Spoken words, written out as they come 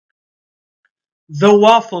The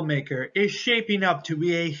waffle maker is shaping up to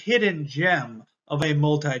be a hidden gem of a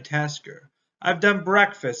multitasker. I've done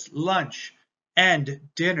breakfast, lunch, and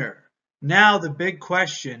dinner. Now the big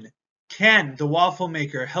question, can the waffle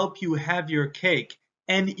maker help you have your cake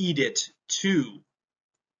and eat it too?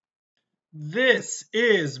 This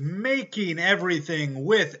is Making Everything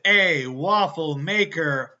with a Waffle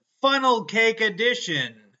Maker Funnel Cake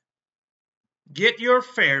Edition. Get your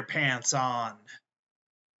fair pants on.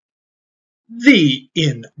 The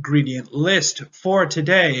ingredient list for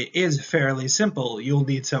today is fairly simple. You'll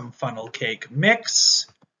need some funnel cake mix,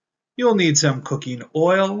 you'll need some cooking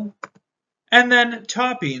oil, and then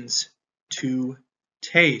toppings to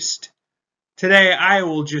taste. Today I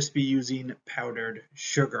will just be using powdered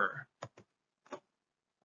sugar.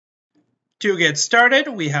 To get started,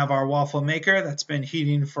 we have our waffle maker that's been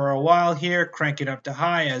heating for a while here. Crank it up to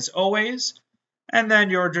high as always. And then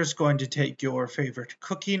you're just going to take your favorite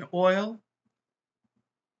cooking oil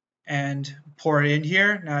and pour it in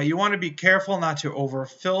here. Now you want to be careful not to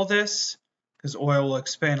overfill this because oil will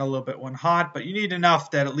expand a little bit when hot, but you need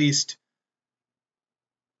enough that at least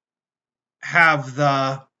have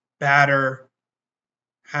the batter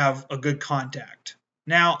have a good contact.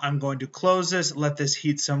 Now I'm going to close this, let this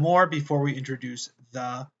heat some more before we introduce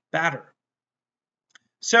the batter.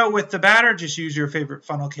 So with the batter, just use your favorite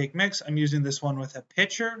funnel cake mix. I'm using this one with a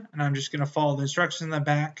pitcher, and I'm just going to follow the instructions in the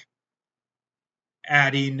back,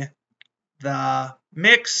 adding the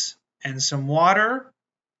mix and some water.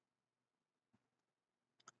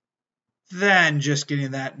 Then just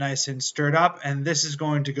getting that nice and stirred up, and this is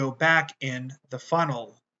going to go back in the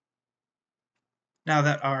funnel. Now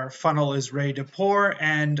that our funnel is ready to pour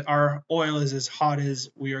and our oil is as hot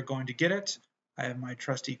as we are going to get it, I have my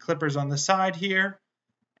trusty clippers on the side here,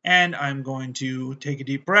 and I'm going to take a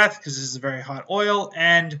deep breath because this is a very hot oil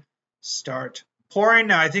and start pouring.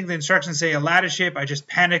 Now I think the instructions say a lattice shape. I just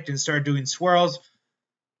panicked and started doing swirls.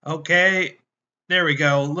 Okay, there we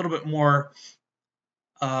go. A little bit more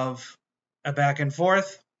of a back and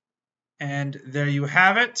forth, and there you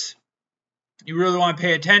have it. You really want to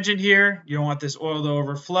pay attention here. You don't want this oil to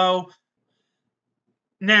overflow.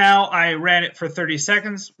 Now I ran it for 30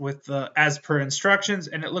 seconds with the as per instructions,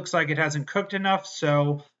 and it looks like it hasn't cooked enough,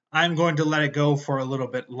 so I'm going to let it go for a little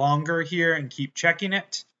bit longer here and keep checking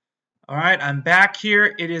it. All right, I'm back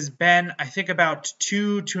here. It has been, I think, about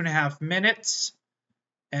 2.5 minutes.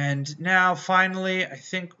 And now finally, I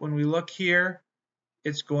think when we look here,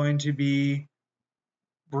 it's going to be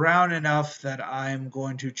brown enough that I'm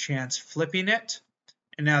going to chance flipping it.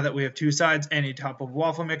 And now that we have two sides and a top of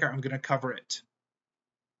waffle maker, I'm going to cover it.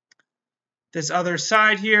 This other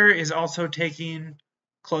side here is also taking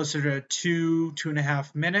closer to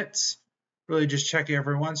 2.5 minutes. Really just check it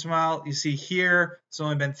every once in a while. You see here, it's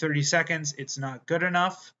only been 30 seconds. It's not good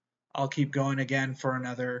enough. I'll keep going again for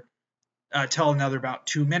another, till another about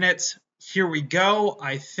 2 minutes. Here we go.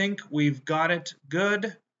 I think we've got it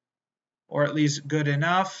good, or at least good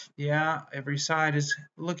enough. Yeah, every side is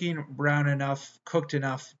looking brown enough, cooked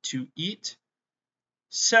enough to eat.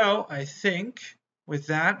 So I think with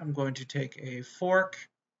that, I'm going to take a fork,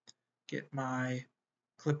 get my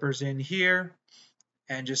clippers in here,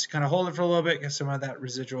 and just kind of hold it for a little bit, get some of that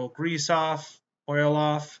residual grease off, oil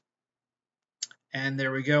off. And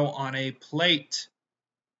there we go on a plate.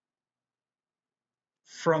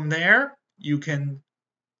 From there, you can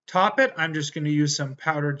top it. I'm just going to use some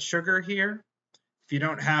powdered sugar here. If you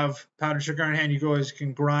don't have powdered sugar on hand, you always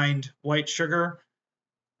can grind white sugar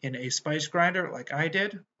in a spice grinder like I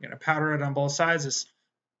did. I'm going to powder it on both sides. This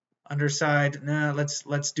underside,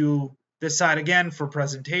 let's do this side again for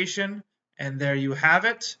presentation. And there you have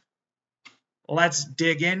it. Let's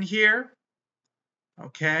dig in here.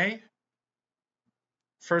 Okay.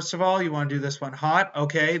 First of all, you want to do this one hot.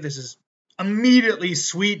 Okay, this is immediately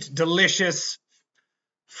sweet, delicious,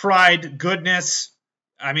 fried goodness.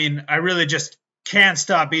 I mean, I really just can't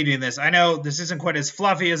stop eating this. I know this isn't quite as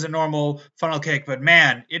fluffy as a normal funnel cake, but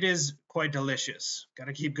man, it is quite delicious.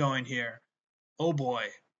 Gotta keep going here. Oh boy.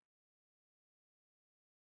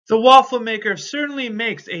 The waffle maker certainly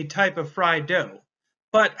makes a type of fried dough,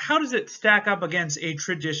 but how does it stack up against a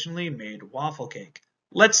traditionally made waffle cake?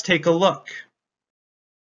 Let's take a look.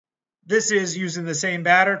 This is using the same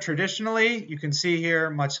batter traditionally. You can see here,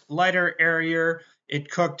 much lighter, airier.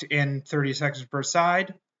 It cooked in 30 seconds per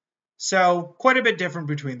side. So quite a bit different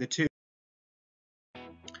between the two.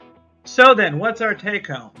 So then, what's our take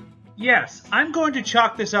home? Yes, I'm going to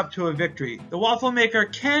chalk this up to a victory. The waffle maker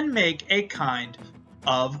can make a kind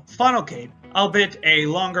of funnel cake, albeit a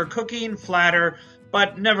longer cooking, flatter,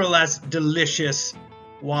 but nevertheless delicious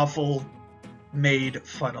waffle made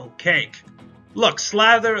funnel cake. Look,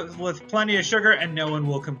 slather with plenty of sugar and no one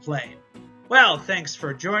will complain. Well, thanks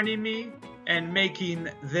for joining me and making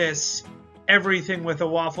this Everything with a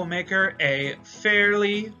Waffle Maker a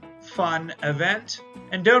fairly fun event.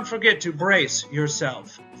 And don't forget to brace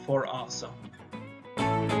yourself for awesome.